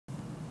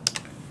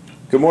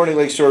Good morning,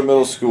 Lakeshore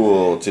Middle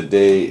School.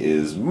 Today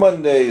is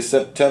Monday,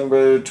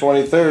 September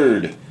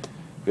 23rd.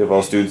 We have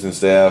all students and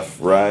staff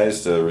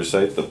rise to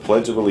recite the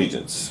Pledge of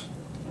Allegiance.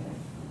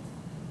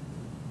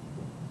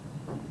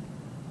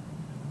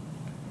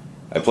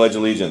 I pledge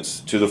allegiance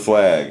to the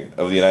flag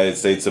of the United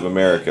States of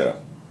America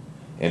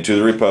and to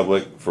the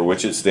republic for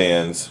which it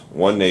stands,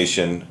 one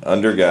nation,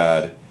 under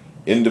God,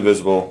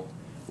 indivisible,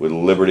 with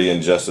liberty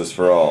and justice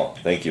for all.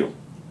 Thank you.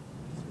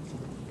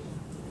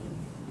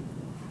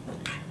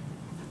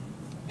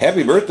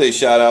 Happy birthday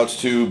shout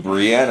outs to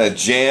Brianna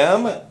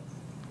Jam,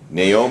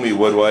 Naomi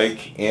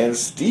Woodwike, and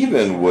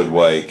Stephen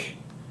Woodwike.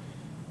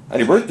 On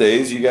your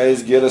birthdays, you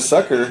guys get a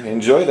sucker.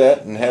 Enjoy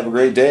that and have a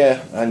great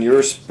day on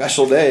your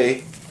special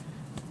day.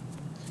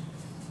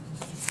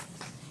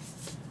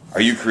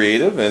 Are you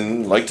creative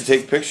and like to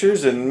take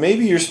pictures, and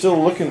maybe you're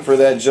still looking for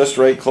that just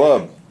right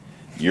club?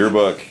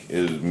 Yearbook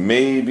is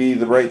maybe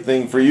the right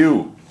thing for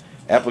you.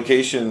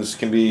 Applications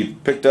can be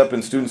picked up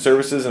in student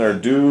services and are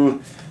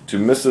due to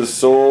Mrs.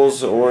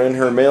 Souls or in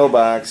her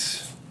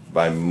mailbox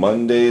by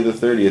Monday the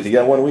 30th. You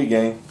got 1 week,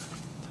 gang.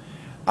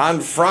 On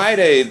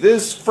Friday,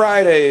 this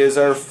Friday, is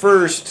our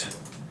first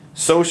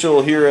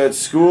social here at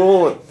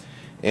school,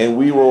 and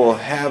we will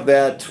have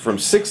that from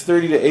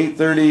 6:30 to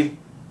 8:30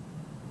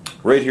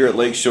 right here at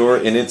Lakeshore,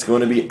 and it's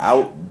going to be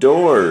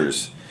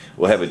outdoors.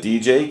 We'll have a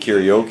DJ,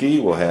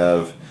 karaoke, we'll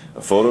have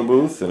a photo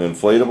booth, an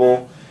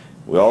inflatable.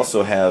 We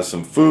also have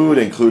some food,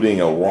 including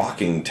a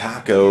walking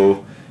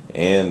taco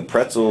and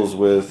pretzels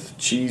with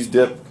cheese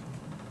dip.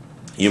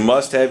 You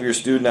must have your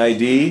student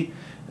ID.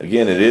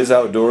 Again, it is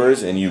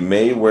outdoors, and you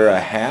may wear a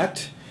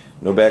hat.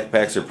 No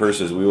backpacks or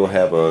purses. We will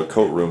have a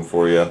coat room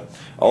for you.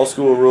 All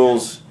school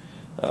rules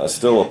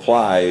still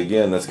apply.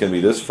 Again, that's going to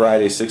be this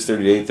Friday,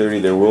 6:30 to 8:30.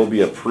 There will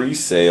be a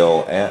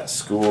pre-sale at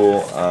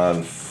school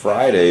on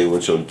Friday,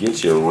 which will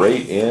get you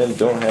right in.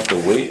 Don't have to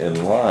wait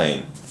in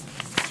line.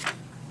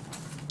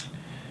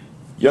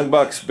 Young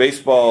Bucks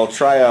baseball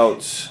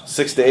tryouts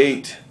 6 to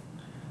 8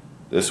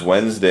 this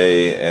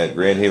Wednesday at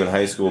Grand Haven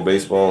High School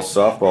baseball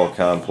softball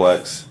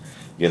complex.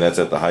 Again, that's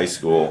at the high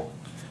school.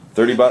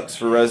 $30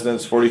 for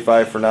residents,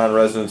 $45 for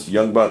non-residents.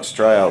 Young Bucks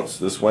tryouts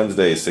this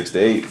Wednesday, 6 to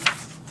 8.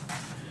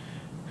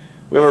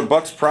 We have our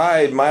Bucks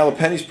Pride Mile of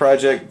Pennies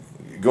project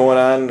going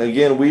on.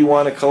 Again, we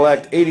want to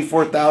collect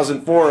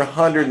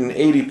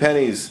 84,480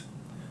 pennies.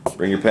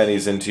 Bring your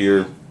pennies into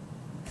your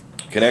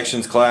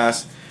connections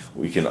class.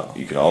 You can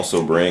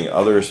also bring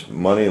other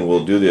money, and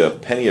we'll do the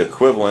penny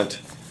equivalent.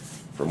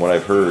 From what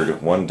I've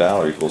heard,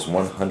 $1 equals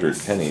 100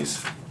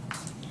 pennies.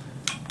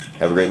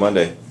 Have a great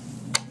Monday.